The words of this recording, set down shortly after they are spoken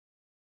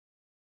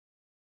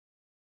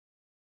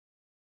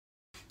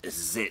This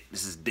is it.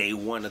 This is day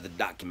one of the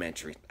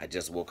documentary. I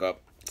just woke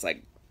up. It's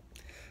like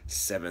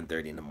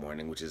 7:30 in the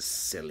morning, which is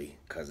silly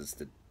because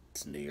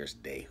it's New Year's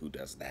Day. Who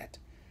does that?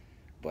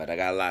 But I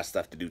got a lot of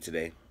stuff to do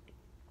today.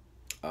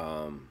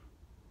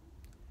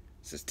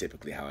 This is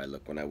typically how I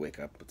look when I wake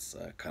up. It's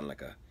kind of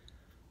like a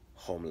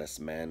homeless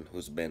man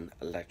who's been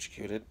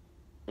electrocuted.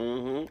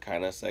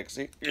 Kind of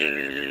sexy.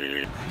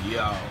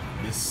 Yo,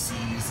 the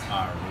seas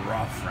are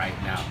rough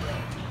right now, bro.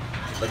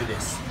 Look at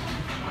this.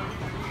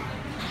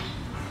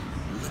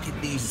 Look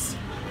at these.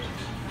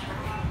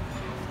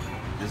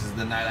 This is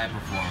the night I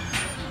perform.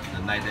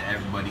 The night that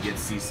everybody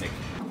gets seasick.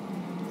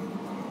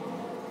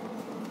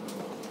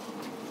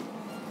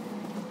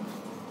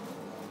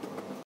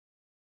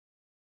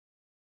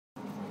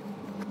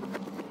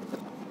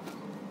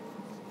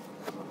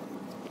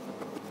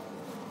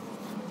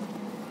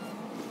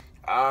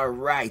 All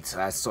right,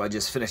 so I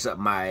just finished up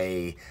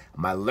my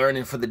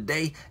learning for the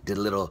day. Did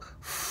a little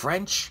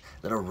French,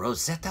 little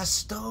Rosetta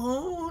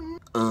Stone.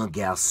 Un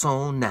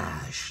garçon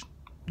nage,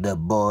 the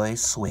boy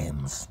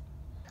swims.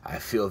 I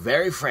feel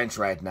very French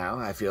right now.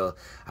 I feel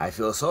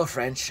so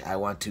French. I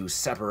want to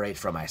separate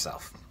from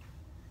myself.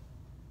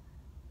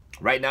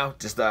 Right now,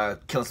 just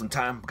killing some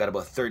time. Got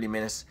about 30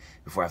 minutes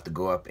before I have to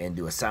go up and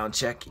do a sound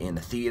check in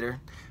the theater.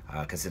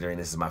 Considering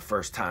this is my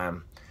first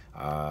time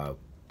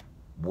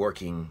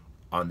working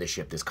on this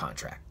ship, this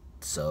contract.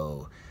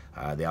 So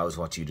they always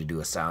want you to do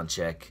a sound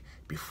check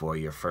before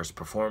your first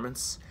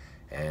performance.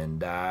 And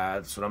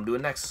that's what I'm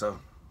doing next, so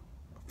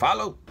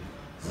follow.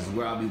 This is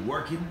where I'll be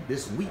working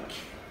this week.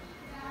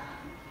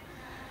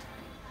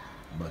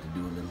 About to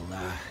do a little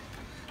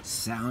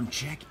sound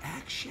check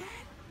action.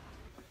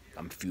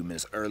 I'm a few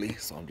minutes early,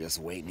 so I'm just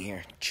waiting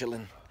here,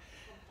 chilling.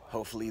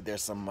 Hopefully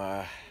there's some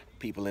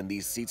people in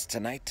these seats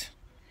tonight,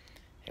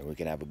 and we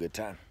can have a good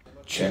time.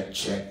 Check,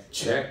 check,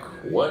 check.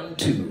 1,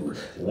 2.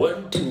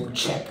 1, 2,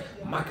 check.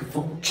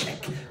 Microphone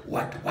check.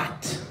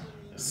 What?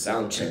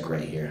 Sound check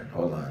right here.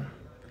 Hold on.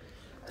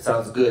 That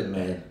sounds good,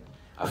 man.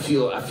 I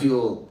feel,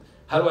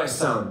 how do I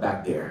sound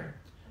back there?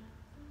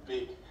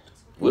 Big.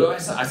 What do I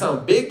sound? I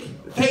sound big?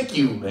 Thank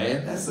you,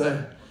 man. I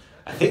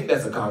think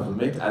that's a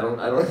compliment. I don't.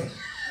 All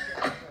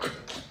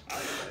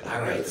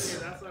right.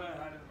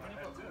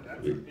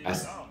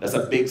 That's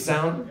a big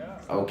sound?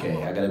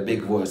 Okay, I got a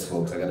big voice,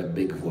 folks. I got a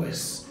big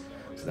voice.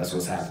 So that's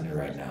what's happening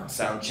right now.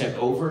 Sound check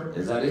over.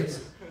 Is that it?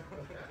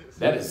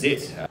 That is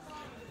it.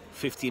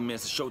 15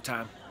 minutes of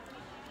showtime.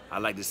 I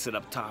like to sit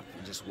up top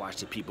and just watch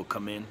the people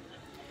come in,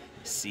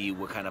 see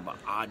what kind of an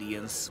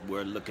audience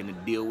we're looking to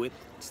deal with.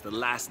 It's the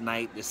last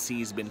night. The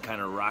sea's been kind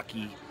of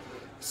rocky,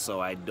 so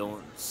I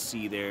don't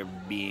see there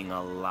being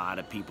a lot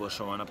of people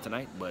showing up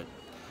tonight, but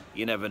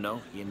you never know.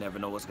 You never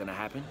know what's gonna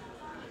happen.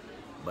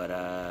 But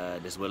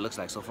this is what it looks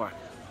like so far.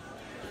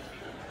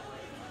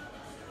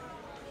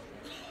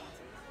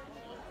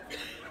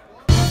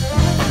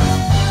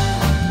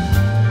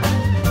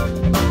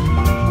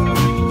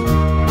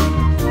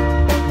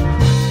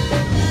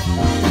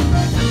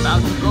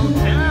 About to go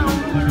down.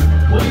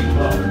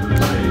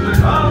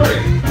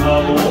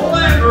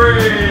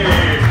 Landry.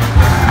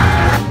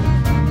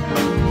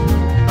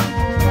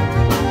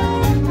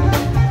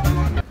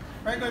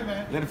 Very good,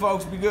 man. Let the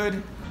folks be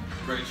good.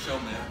 Great show,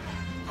 man.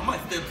 I might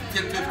stay up to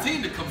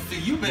 10:15 to come see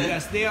you, man. You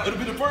gotta stay up. It'll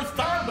be the first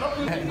time, but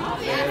I'm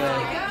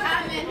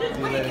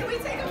Wait, can we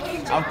take a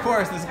picture? Of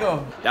course, let's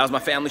go. That was my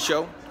family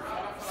show.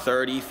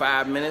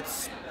 35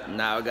 minutes.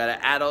 Now I got an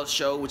adult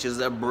show, which is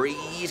a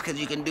breeze because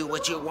you can do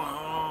what you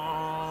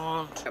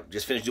want.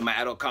 Just finished doing my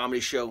adult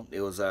comedy show.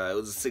 It was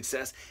a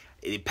success.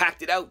 They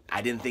packed it out.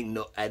 I didn't think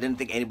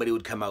anybody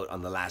would come out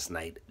on the last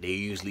night. They're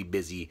usually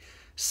busy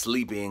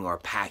sleeping or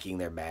packing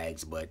their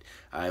bags, but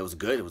it was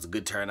good. It was a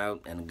good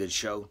turnout and a good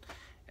show.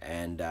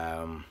 And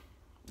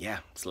yeah,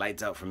 it's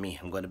lights out for me.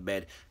 I'm going to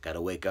bed. Got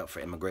to wake up for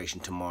immigration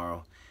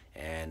tomorrow,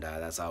 and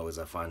that's always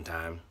a fun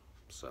time.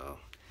 So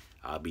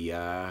I'll be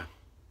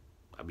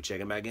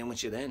checking back in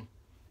with you then.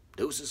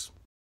 Deuces.